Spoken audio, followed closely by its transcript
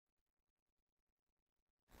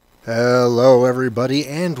Hello everybody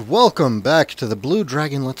and welcome back to the Blue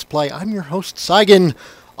Dragon Let's Play. I'm your host Saigan.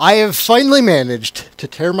 I have finally managed to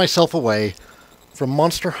tear myself away from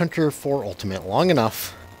Monster Hunter 4 Ultimate long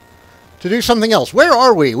enough to do something else. Where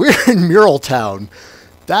are we? We're in Mural Town.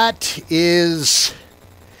 That is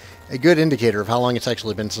a good indicator of how long it's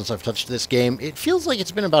actually been since I've touched this game. It feels like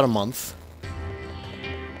it's been about a month.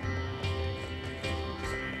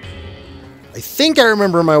 I think I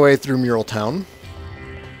remember my way through Mural Town.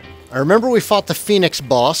 I remember we fought the Phoenix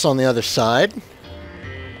boss on the other side.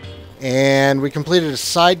 And we completed a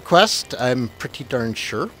side quest, I'm pretty darn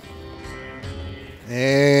sure.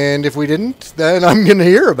 And if we didn't, then I'm going to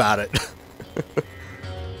hear about it.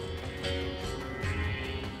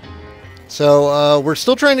 So, we're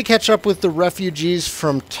still trying to catch up with the refugees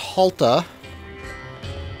from Talta.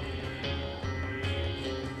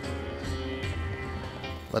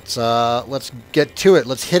 Let's get to it.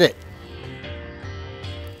 Let's hit it.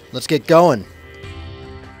 Let's get going.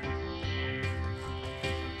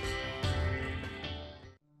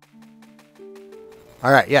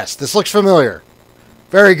 Alright, yes, this looks familiar.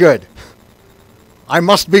 Very good. I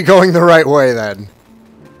must be going the right way then.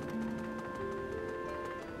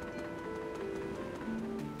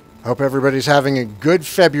 Hope everybody's having a good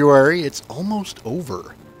February. It's almost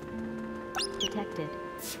over. Detected.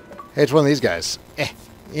 Hey, it's one of these guys.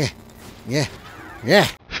 Yeah.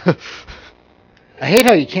 I hate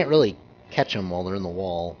how you can't really catch them while they're in the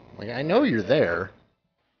wall. Like, I know you're there.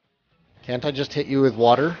 Can't I just hit you with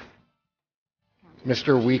water?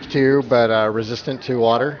 Mr. Weak to, but resistant to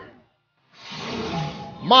water?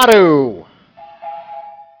 Motto!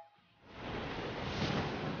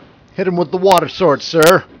 Hit him with the water sword,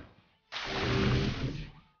 sir.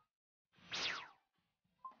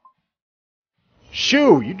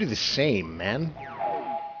 Shoo! You do the same, man.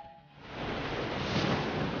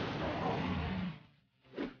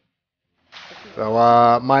 So,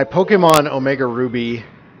 my Pokemon Omega Ruby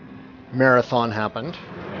marathon happened.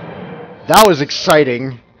 That was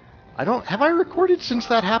exciting. Have I recorded since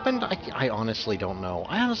that happened? I honestly don't know.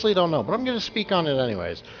 But I'm going to speak on it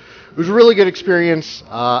anyways. It was a really good experience.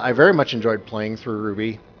 I very much enjoyed playing through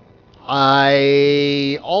Ruby.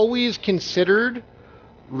 I always considered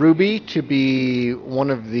Ruby to be one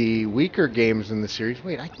of the weaker games in the series.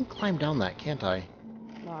 Wait, I can climb down that, can't I?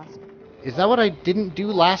 Lost. Is that what I didn't do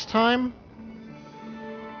last time?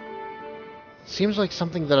 Seems like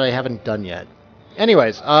something that I haven't done yet.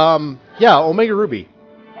 Anyways, yeah, Omega Ruby.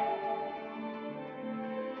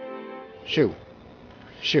 Shoo,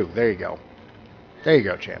 there you go. There you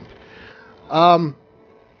go, champ. I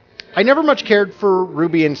never much cared for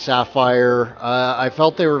Ruby and Sapphire. I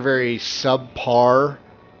felt they were very subpar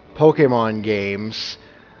Pokemon games.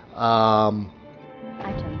 Now,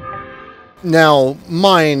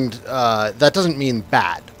 mind, that doesn't mean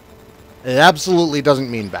bad. It absolutely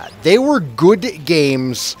doesn't mean bad. They were good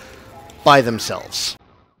games by themselves.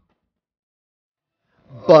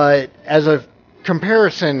 But as a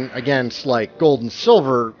comparison against, like, Gold and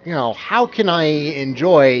Silver, you know, how can I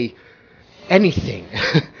enjoy anything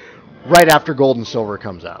right after Gold and Silver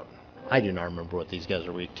comes out? I do not remember what these guys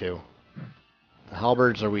are weak to. The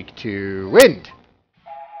Halberds are weak to wind.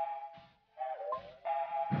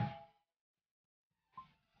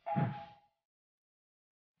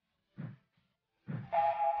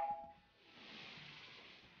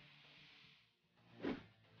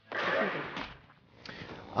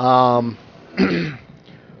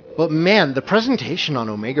 But man, the presentation on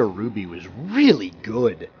Omega Ruby was really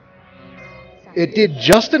good. It did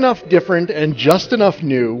just enough different and just enough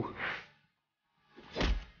new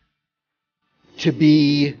to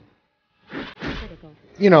be,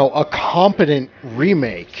 you know, a competent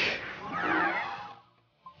remake.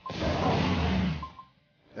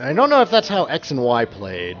 I don't know if that's how X and Y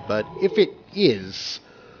played, but if it is,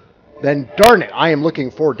 then darn it, I am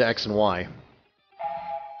looking forward to X and Y.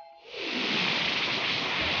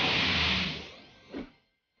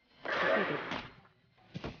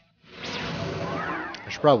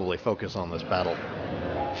 I should probably focus on this battle.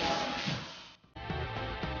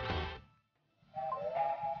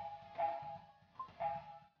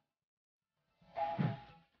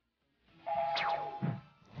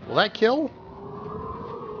 Will that kill?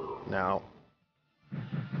 No.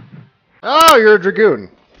 Oh, you're a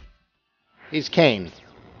Dragoon. He's Kane.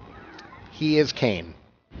 He is Kane.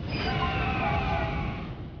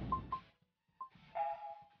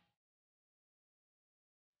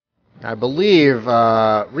 I believe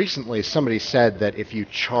recently somebody said that if you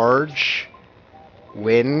charge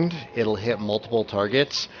wind, it'll hit multiple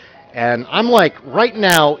targets. And I'm like, right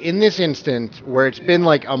now, in this instant, where it's been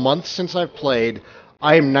like a month since I've played,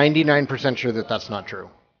 I am 99% sure that that's not true.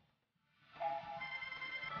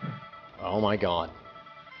 Oh my god.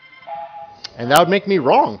 And that would make me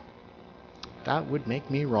wrong. That would make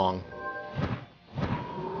me wrong.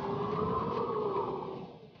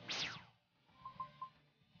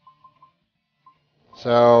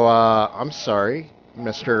 So, I'm sorry,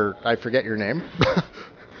 Mr. I forget your name.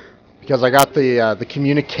 Because I got the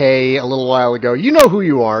communique a little while ago. You know who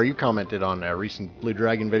you are. You commented on a recent Blue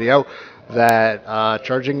Dragon video that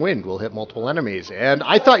charging wind will hit multiple enemies. And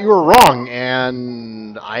I thought you were wrong,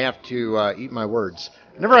 and I have to eat my words.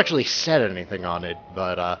 I never actually said anything on it,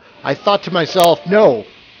 but I thought to myself, no,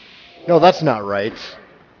 that's not right.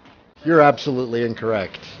 You're absolutely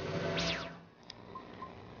incorrect.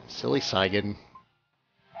 Silly Saigan.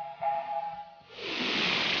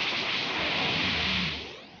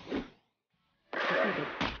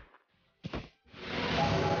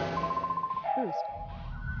 Boost.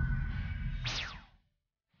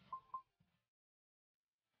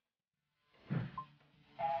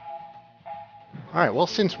 Alright, well,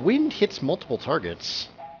 since wind hits multiple targets,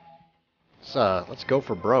 let's go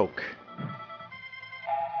for broke.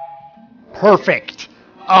 Perfect!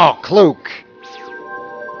 Oh, Klook!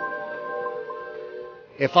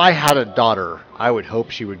 If I had a daughter, I would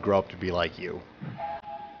hope she would grow up to be like you.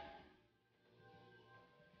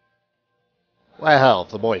 Well, if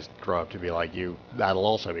the boys grow up to be like you, that'll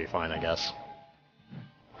also be fine, I guess.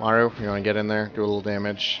 Maru, you want to get in there, do a little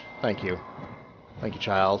damage? Thank you. Thank you,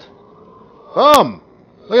 child. Boom!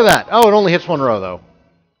 Look at that. Oh, it only hits one row, though.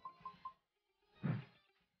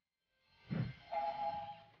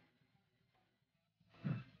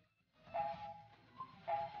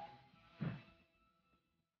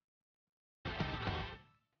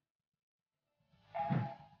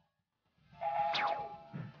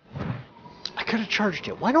 I could have charged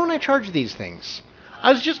it. Why don't I charge these things?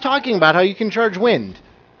 I was just talking about how you can charge wind,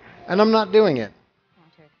 and I'm not doing it.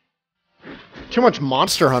 Too much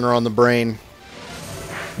Monster Hunter on the brain.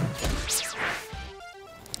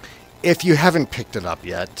 If you haven't picked it up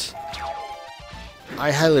yet,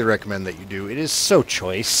 I highly recommend that you do. It is so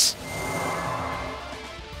choice.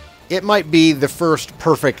 It might be the first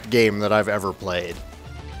perfect game that I've ever played.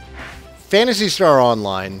 Phantasy Star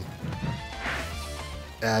Online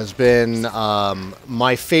has been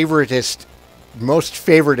my most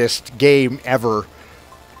favoritist game ever.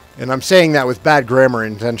 And I'm saying that with bad grammar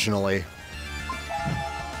intentionally.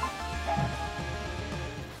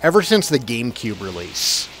 Ever since the GameCube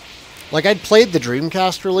release. Like, I'd played the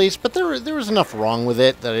Dreamcast release, but there was enough wrong with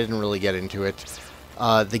it that I didn't really get into it.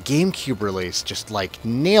 The GameCube release just, like,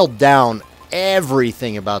 nailed down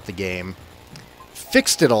everything about the game.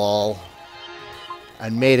 Fixed it all.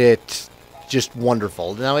 And made it just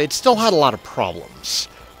wonderful. Now, it still had a lot of problems.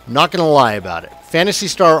 I'm not going to lie about it. Phantasy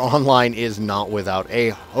Star Online is not without a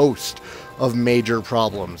host of major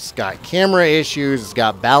problems. It's got camera issues, it's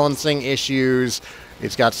got balancing issues,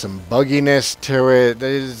 it's got some bugginess to it.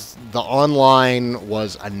 The online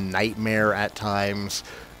was a nightmare at times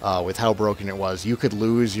with how broken it was. You could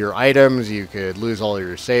lose your items, you could lose all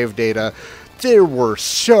your save data. There were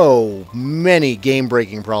so many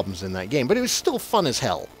game-breaking problems in that game, but it was still fun as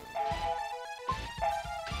hell.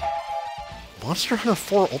 Monster Hunter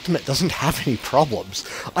 4 Ultimate doesn't have any problems.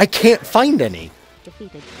 I can't find any.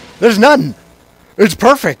 Defeated. There's none. It's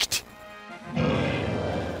perfect.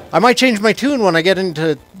 I might change my tune when I get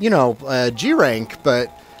into, G rank,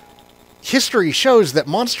 but history shows that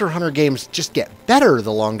Monster Hunter games just get better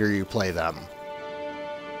the longer you play them.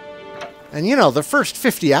 And, the first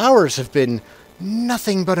 50 hours have been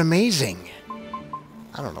nothing but amazing.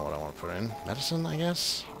 I don't know what I want to put in. Medicine, I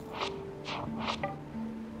guess?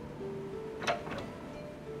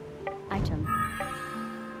 Item.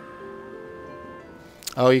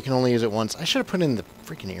 Oh, you can only use it once. I should have put in the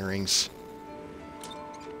freaking earrings.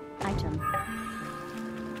 Item.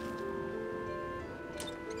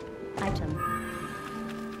 Item.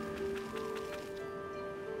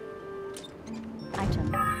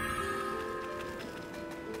 Item.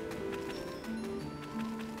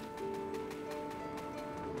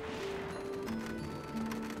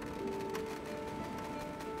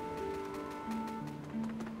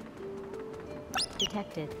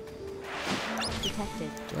 Detected. Detected.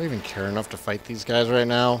 Do I even care enough to fight these guys right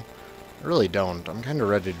now? I really don't. I'm kind of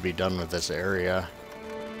ready to be done with this area.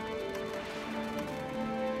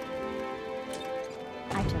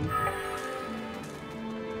 Item.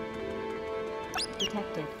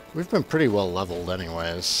 Detected. We've been pretty well leveled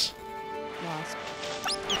anyways. Lost.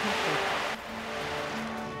 Detected.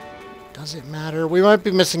 Does it matter? We might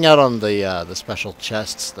be missing out on the special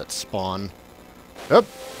chests that spawn. Oop.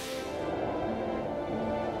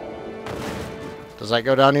 Does that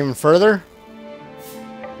go down even further?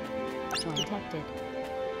 Detected.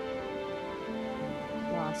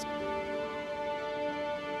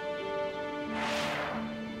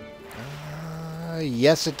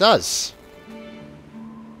 Yes, it does.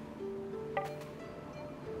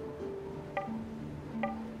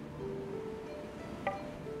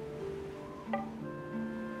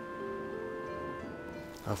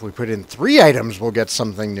 If we put in 3 items, we'll get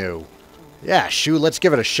something new. Yeah, shoot, let's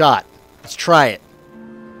give it a shot. Let's try it.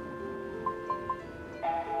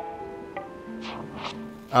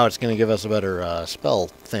 Oh, it's going to give us a better spell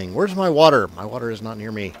thing. Where's my water? My water is not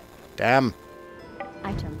near me. Damn.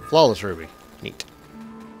 Item. Flawless ruby. Neat.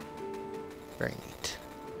 Very neat.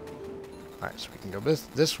 Alright, so we can go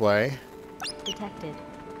this way. Detected.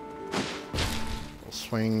 We'll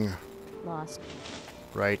swing Lost.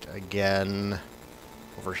 right again.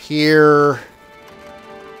 Over here.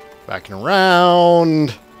 Back and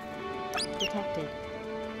around. Detected.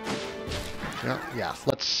 Yeah,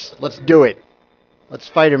 let's do it. Let's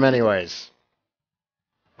fight him anyways.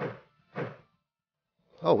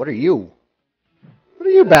 Oh, what are you? What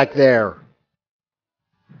are you back there?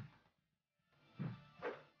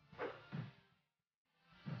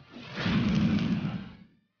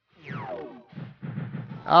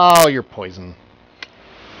 Oh, you're poison.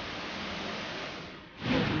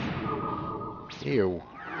 Ew.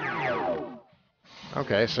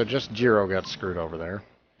 Okay, so just Jiro got screwed over there.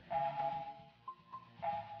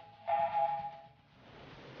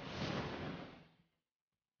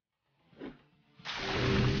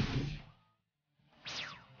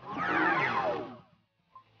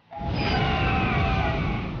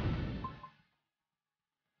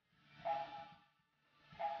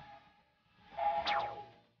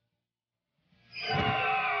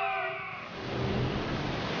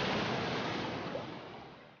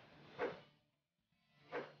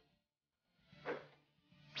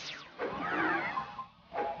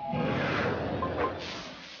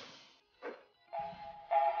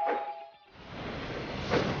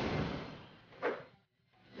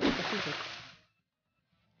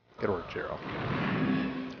 Good work, Jiro.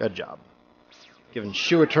 Good job. Giving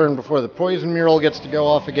Shu a turn before the poison mural gets to go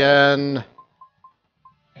off again.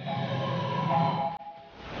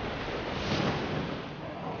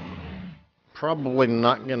 Probably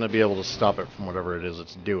not going to be able to stop it from whatever it is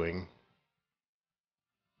it's doing.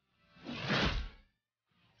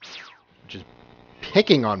 Just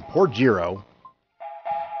picking on poor Jiro.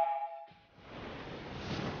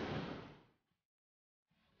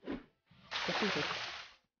 Defeated.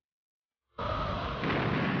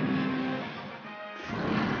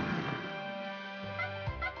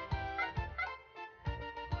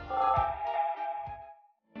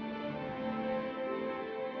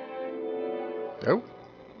 Oh.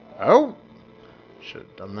 Oh. Should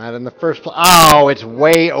have done that in the first place. Oh, it's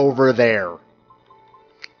way over there. God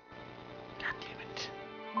damn it.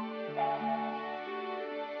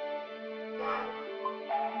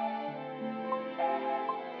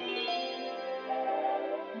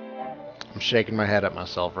 I'm shaking my head at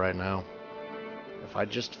myself right now. If I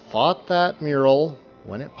just fought that mural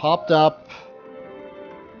when it popped up,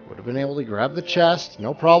 would have been able to grab the chest.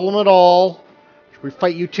 No problem at all. Should we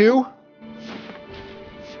fight you too?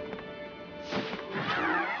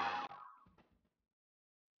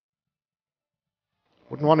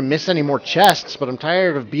 Wouldn't want to miss any more chests, but I'm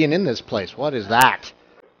tired of being in this place. What is that?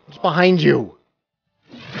 What's behind you?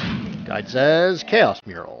 Guide says Chaos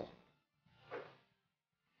Mural.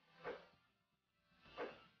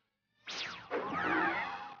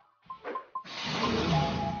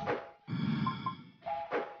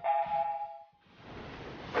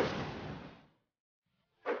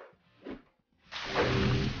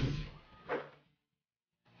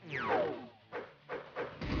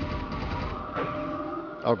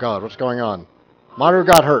 Oh god, what's going on? Maru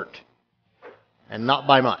got hurt. And not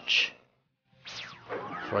by much.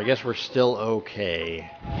 So I guess we're still okay.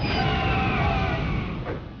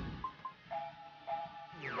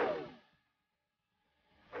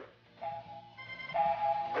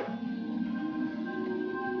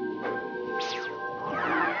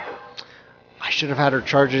 I should have had her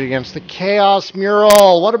charge it against the Chaos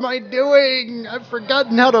Mural. What am I doing? I've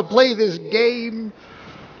forgotten how to play this game.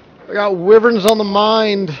 I got wyverns on the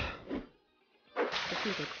mind.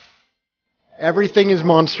 Defeated. Everything is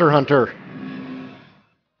Monster Hunter.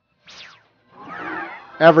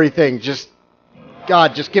 Everything. Just...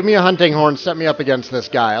 God, just give me a hunting horn. Set me up against this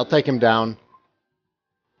guy. I'll take him down.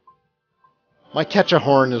 My catch a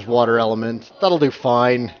horn is water element. That'll do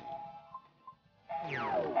fine.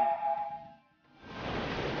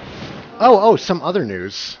 Oh, some other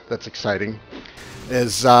news that's exciting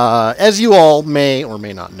is, as you all may or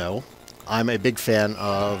may not know, I'm a big fan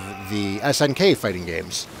of the SNK fighting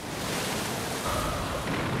games.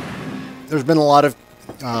 There's been a lot of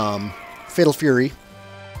Fatal Fury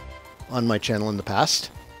on my channel in the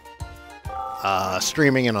past.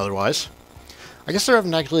 Streaming and otherwise. I guess there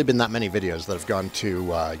haven't actually been that many videos that have gone to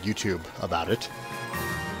YouTube about it.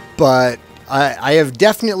 But I have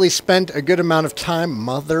definitely spent a good amount of time,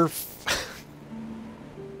 Well,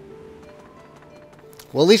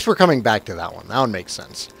 at least we're coming back to that one. That one makes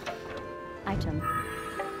sense. Item.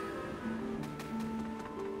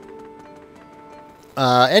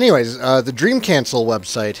 Anyways, the Dream Cancel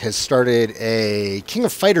website has started a King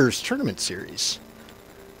of Fighters tournament series.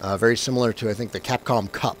 Very similar to, I think, the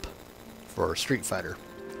Capcom Cup for Street Fighter.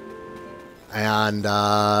 And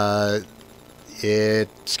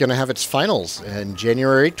it's going to have its finals in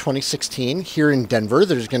January 2016 here in Denver.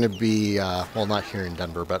 There's going to be, well, not here in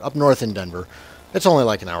Denver, but up north in Denver. It's only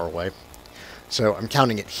like an hour away. So I'm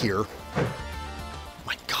counting it here.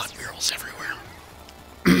 My God, murals everywhere.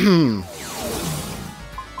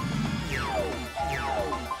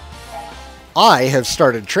 I have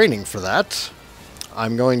started training for that.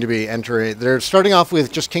 I'm going to be entering... They're starting off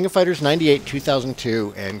with just King of Fighters 98,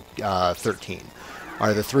 2002, and 13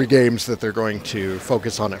 are the 3 games that they're going to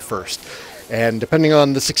focus on at first. And depending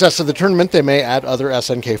on the success of the tournament, they may add other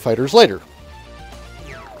SNK fighters later.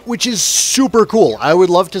 Which is super cool. I would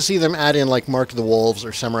love to see them add in like Mark of the Wolves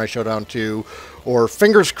or Samurai Showdown 2 or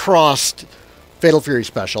fingers crossed Fatal Fury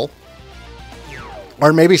Special.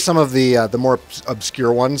 Or maybe some of the more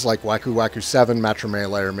obscure ones like Waku Waku 7, Match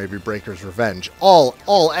Melee, or maybe Breaker's Revenge. All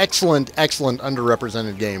excellent, excellent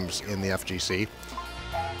underrepresented games in the FGC.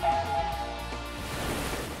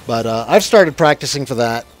 But I've started practicing for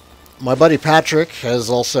that. My buddy Patrick has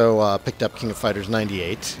also picked up King of Fighters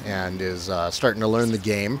 98 and is starting to learn the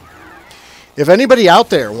game. If anybody out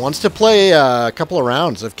there wants to play a couple of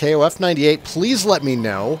rounds of KOF 98, please let me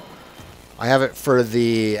know. I have it for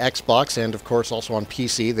the Xbox and, of course, also on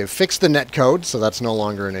PC. They've fixed the netcode, so that's no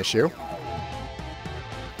longer an issue.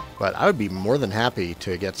 But I would be more than happy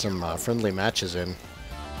to get some friendly matches in.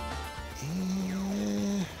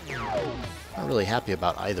 Not really happy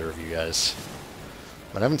about either of you guys.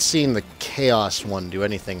 But I haven't seen the Chaos one do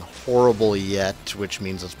anything horrible yet, which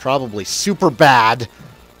means it's probably super bad.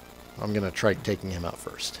 I'm going to try taking him out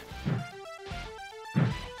first.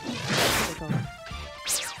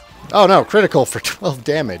 Oh no, critical for 12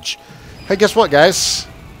 damage. Hey, guess what, guys?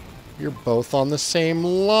 You're both on the same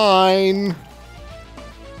line.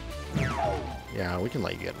 Yeah, we can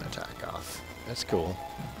let you get an attack off. That's cool.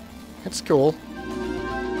 That's cool.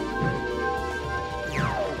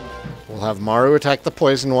 We'll have Maru attack the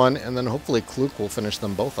poison one, and then hopefully Kluk will finish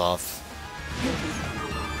them both off.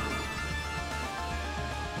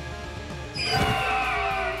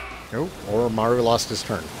 Oh, or Maru lost his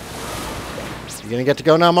turn. You gonna get to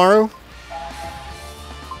go now, Maru?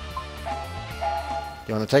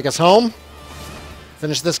 You wanna take us home?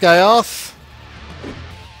 Finish this guy off?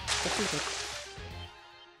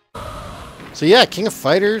 So yeah, King of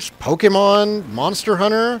Fighters, Pokemon, Monster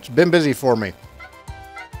Hunter. It's been busy for me.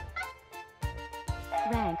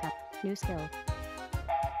 Rank up. New skill.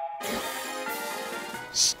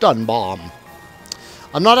 Stun Bomb.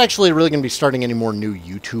 I'm not actually really going to be starting any more new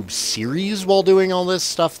YouTube series while doing all this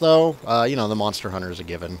stuff, though. You know, the Monster Hunter is a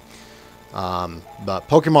given. But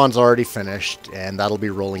Pokemon's already finished, and that'll be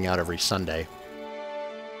rolling out every Sunday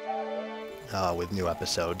with new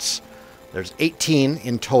episodes. There's 18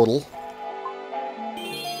 in total.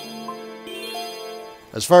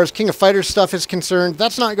 As far as King of Fighters stuff is concerned,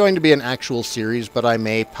 that's not going to be an actual series, but I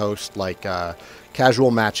may post, like,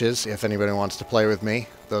 casual matches if anybody wants to play with me.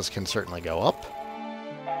 Those can certainly go up.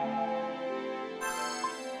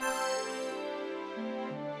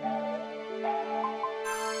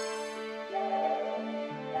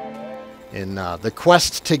 In the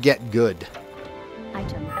quest to get good.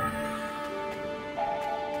 Item.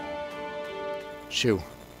 Shoo.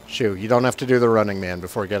 Shoo. You don't have to do the running man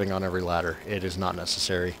before getting on every ladder. It is not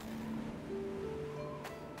necessary.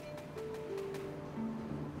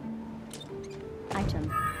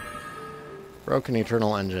 Item. Broken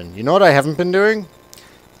Eternal Engine. You know what I haven't been doing?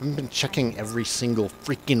 I haven't been checking every single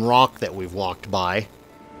freaking rock that we've walked by.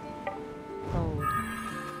 Gold.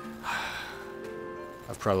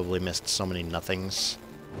 I've probably missed so many nothings.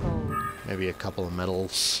 Gold. Maybe a couple of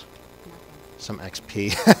medals. Some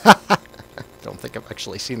XP. Don't think I've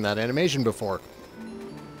actually seen that animation before.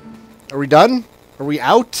 Are we done? Are we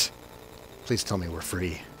out? Please tell me we're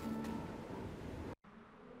free.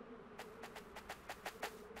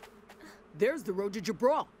 There's the road to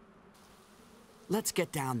Jabral. Let's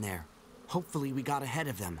get down there. Hopefully we got ahead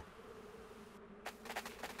of them.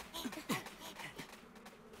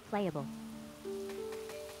 Playable.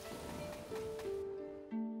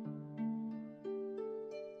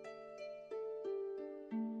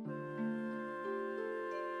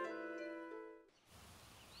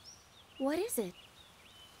 What is it?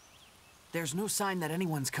 There's no sign that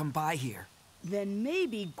anyone's come by here. Then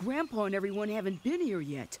maybe Grandpa and everyone haven't been here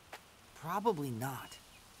yet. Probably not.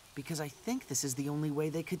 Because I think this is the only way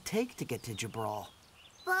they could take to get to Jabral.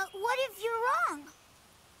 But what if you're wrong?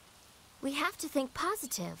 We have to think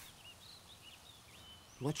positive.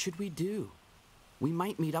 What should we do? We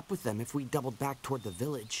might meet up with them if we doubled back toward the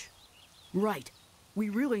village. Right. We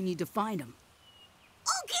really need to find them.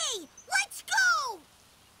 Okay, let's go!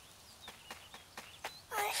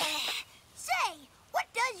 Say, what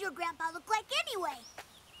does your grandpa look like anyway?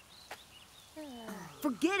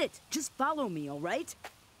 Forget it. Just follow me, all right?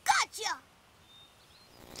 Gotcha!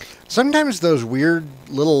 Sometimes those weird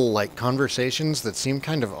little, like, conversations that seem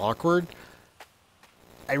kind of awkward,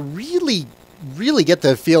 I really get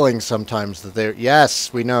the feeling sometimes that they're...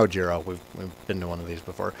 Yes, we know, Jiro. We've been to one of these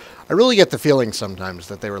before. I really get the feeling sometimes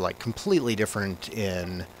that they were, like, completely different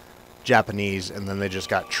in Japanese, and then they just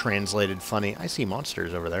got translated funny. I see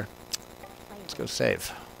monsters over there. Let's go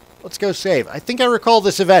save. Let's go save. I think I recall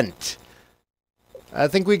this event. I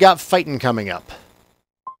think we got fighting coming up.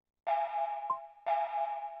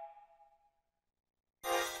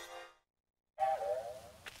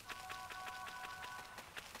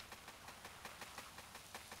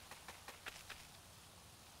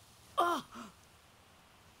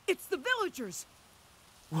 It's the villagers!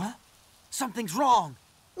 What? Something's wrong!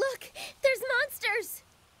 Look, there's monsters!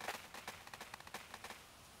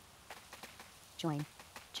 Join.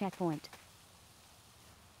 Checkpoint.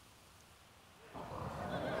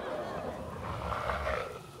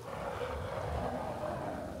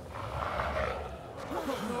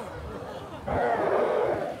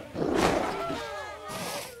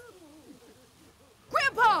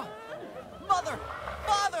 Grandpa! Mother!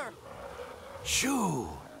 Father! Shoo!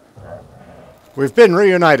 We've been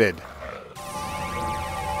reunited.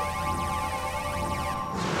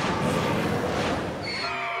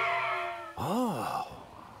 Oh.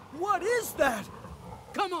 What is that?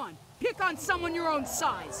 Come on, pick on someone your own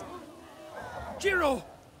size. Jiro!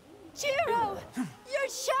 Jiro! Your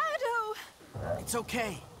shadow! It's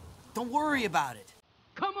okay. Don't worry about it.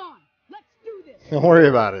 Come on, let's do this! Don't worry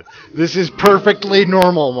about it. This is perfectly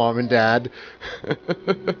normal, Mom and Dad.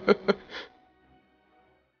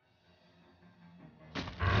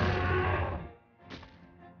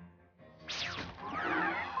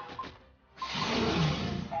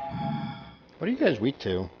 What are you guys weak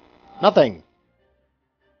to? Nothing.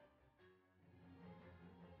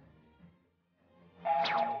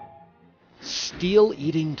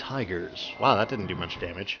 Steel-eating tigers. Wow, that didn't do much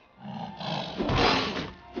damage.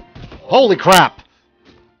 Holy crap!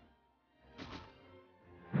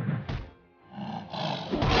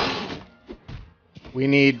 We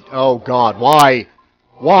need... Oh god, why?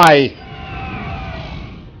 Why?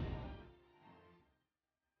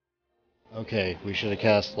 Okay, we should have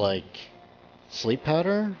cast, like... Sleep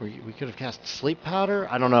powder? We could have cast sleep powder?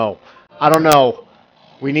 I don't know. I don't know.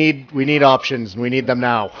 We need options, and we need them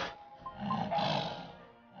now.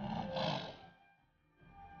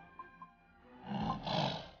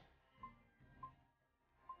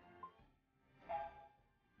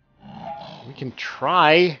 We can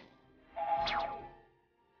try.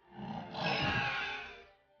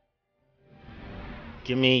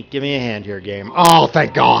 Give me a hand here, game. Oh,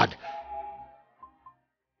 thank God.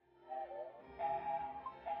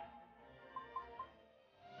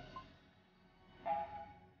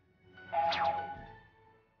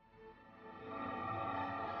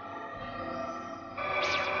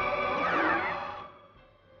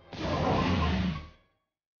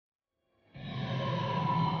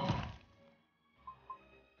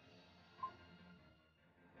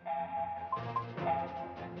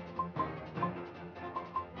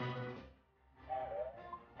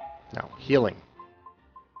 No, healing.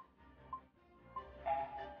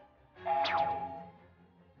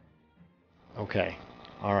 Okay.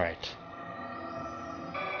 Alright.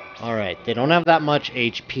 Alright, they don't have that much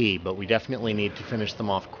HP, but we definitely need to finish them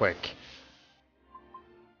off quick.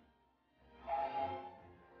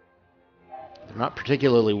 They're not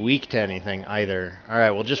particularly weak to anything either.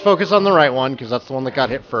 Alright, we'll just focus on the right one, because that's the one that got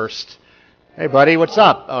hit first. Hey buddy, what's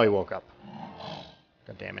up? Oh, he woke up.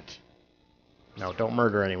 God damn it. No, don't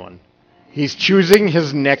murder anyone. He's choosing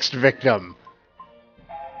his next victim.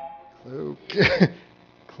 Cloak.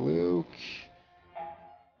 Cloak.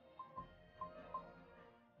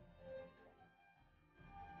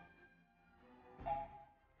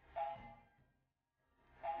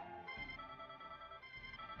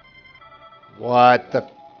 What the...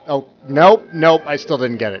 Oh, nope, nope, I still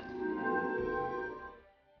didn't get it.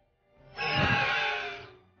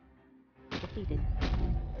 Defeated.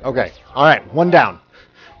 Okay, alright, one down.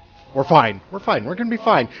 We're fine. We're fine. We're gonna be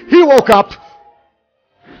fine. He woke up!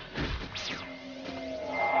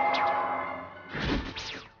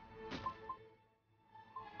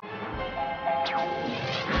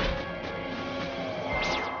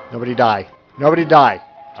 Nobody die. Nobody die.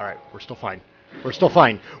 Alright, we're still fine. We're still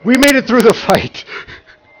fine. We made it through the fight!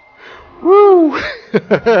 Woo!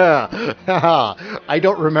 I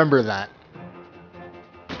don't remember that.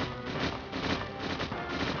 I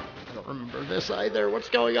don't remember this either. What's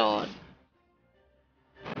going on?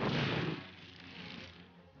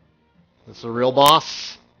 This is a real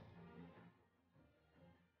boss?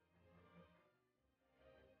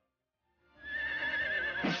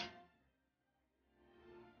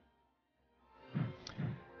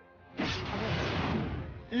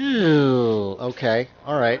 Ew, okay.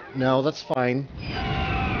 Alright. No, that's fine.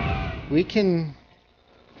 We can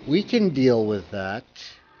deal with that.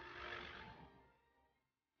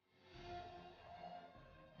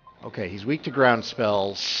 Okay, he's weak to ground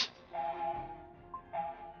spells.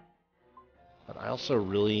 But I also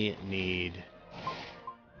really need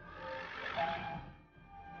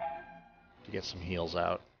to get some heals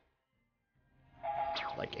out.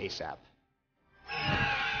 Like ASAP.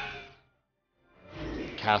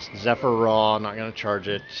 Cast Zephyr Raw, not gonna charge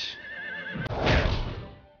it.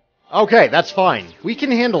 Okay, that's fine. We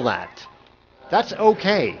can handle that. That's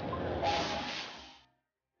okay.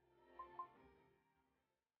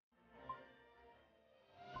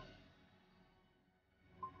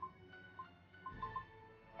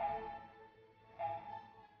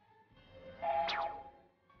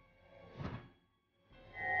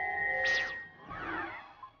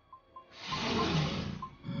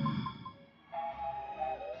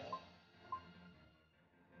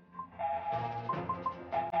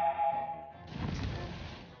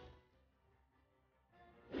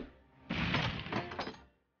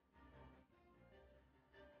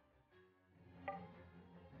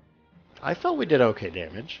 I felt we did okay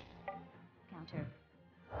damage. Counter.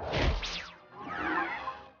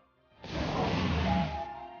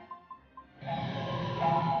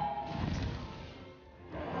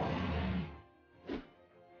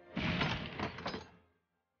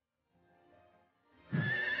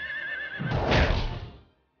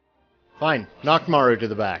 Fine. Knock Maru to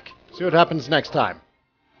the back. See what happens next time.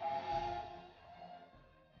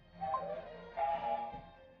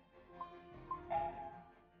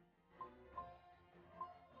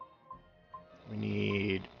 We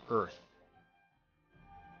need Earth.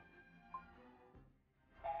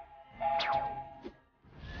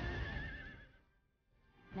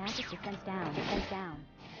 Magic defense down. Defense down.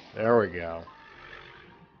 There we go.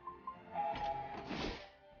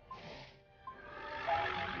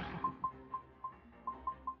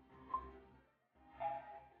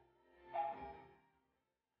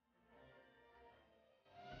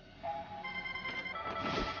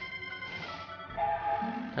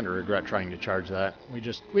 Kind of regret trying to charge that.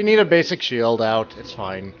 We need a basic shield out. It's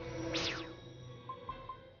fine.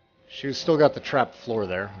 She's still got the trapped floor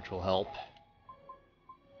there, which will help.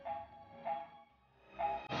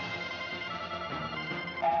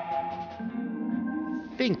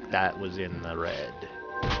 I think that was in the red.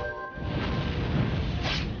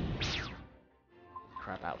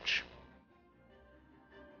 Crap, ouch.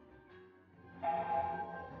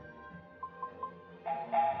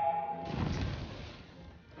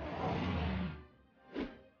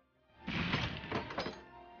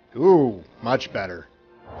 Ooh, much better.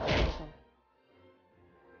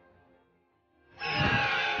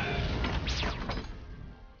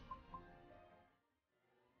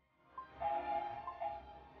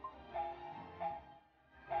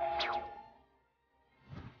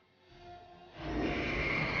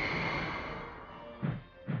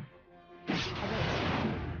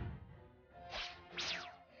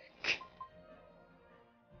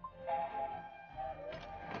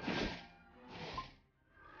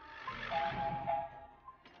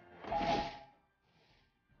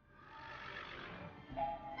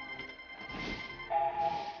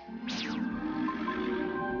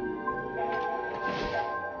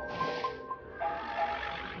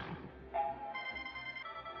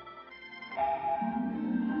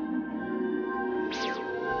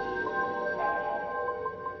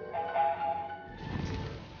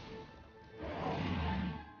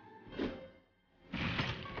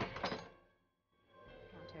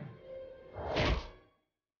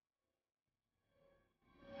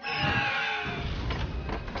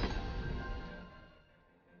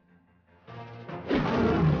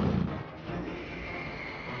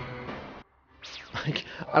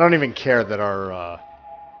 I don't even care that our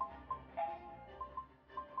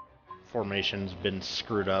formation's been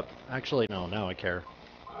screwed up. Actually, no, now I care.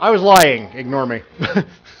 I was lying. Ignore me.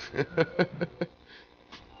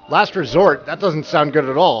 Last resort? That doesn't sound good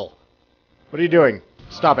at all. What are you doing?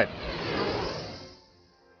 Stop it.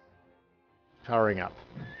 Powering up.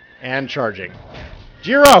 And charging.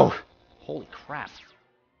 Jiro! Holy crap.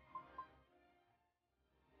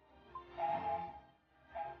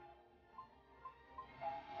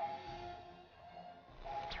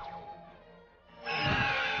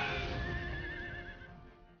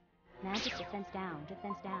 Magic defense down.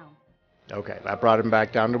 Defense down. Okay, that brought him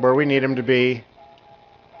back down to where we need him to be.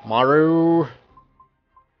 Maru,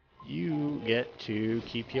 you get to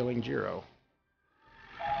keep healing Jiro.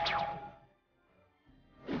 Counter.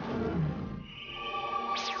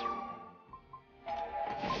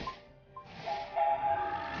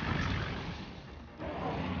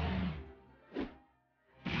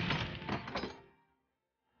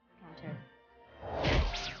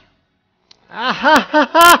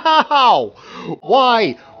 Ow!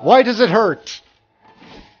 Why? Why does it hurt?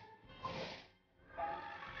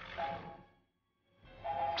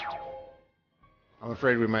 I'm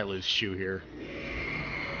afraid we might lose Shu here.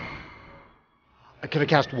 I could have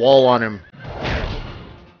cast Wall on him.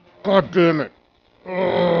 God damn it.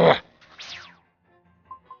 Ugh.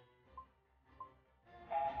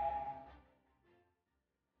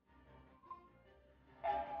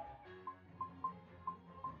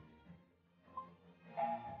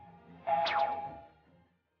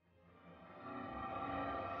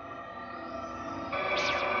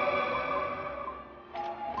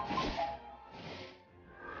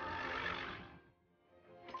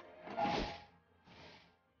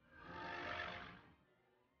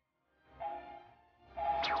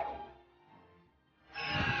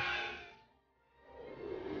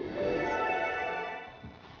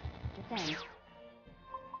 Defend.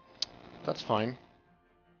 That's fine.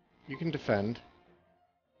 You can defend.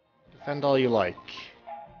 Defend all you like.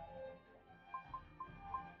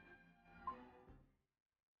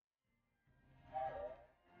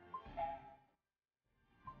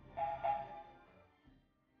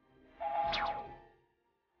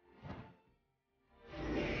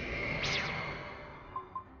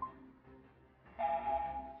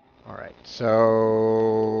 Alright,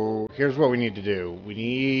 so here's what we need to do. We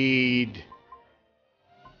need...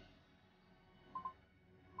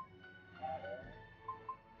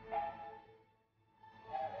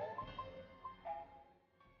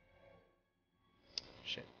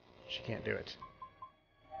 Shit, she can't do it.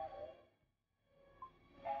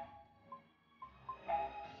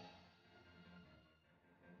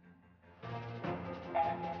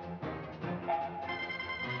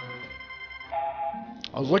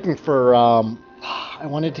 I was looking for, I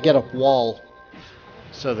wanted to get a wall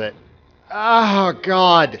so that, oh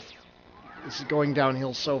god, this is going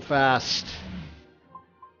downhill so fast.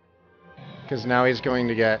 Because now he's going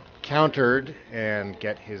to get countered and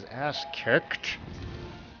get his ass kicked.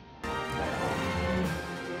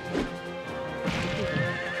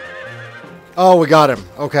 Oh, we got him.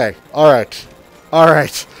 Okay. All right. All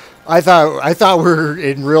right. I thought we were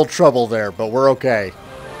in real trouble there, but we're okay.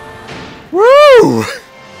 Woo!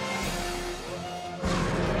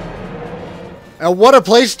 And what a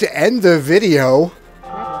place to end the video.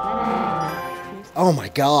 Oh my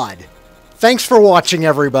god. Thanks for watching,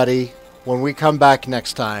 everybody. When we come back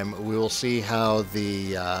next time, we will see how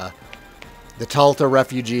the Talta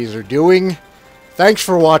refugees are doing. Thanks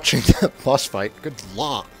for watching the boss fight. Good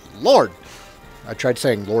Lord. I tried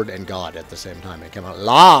saying Lord and God at the same time. It came out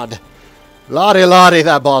Lord. Lottie,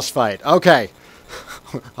 that boss fight. Okay.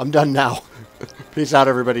 I'm done now. Peace out,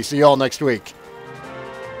 everybody. See you all next week.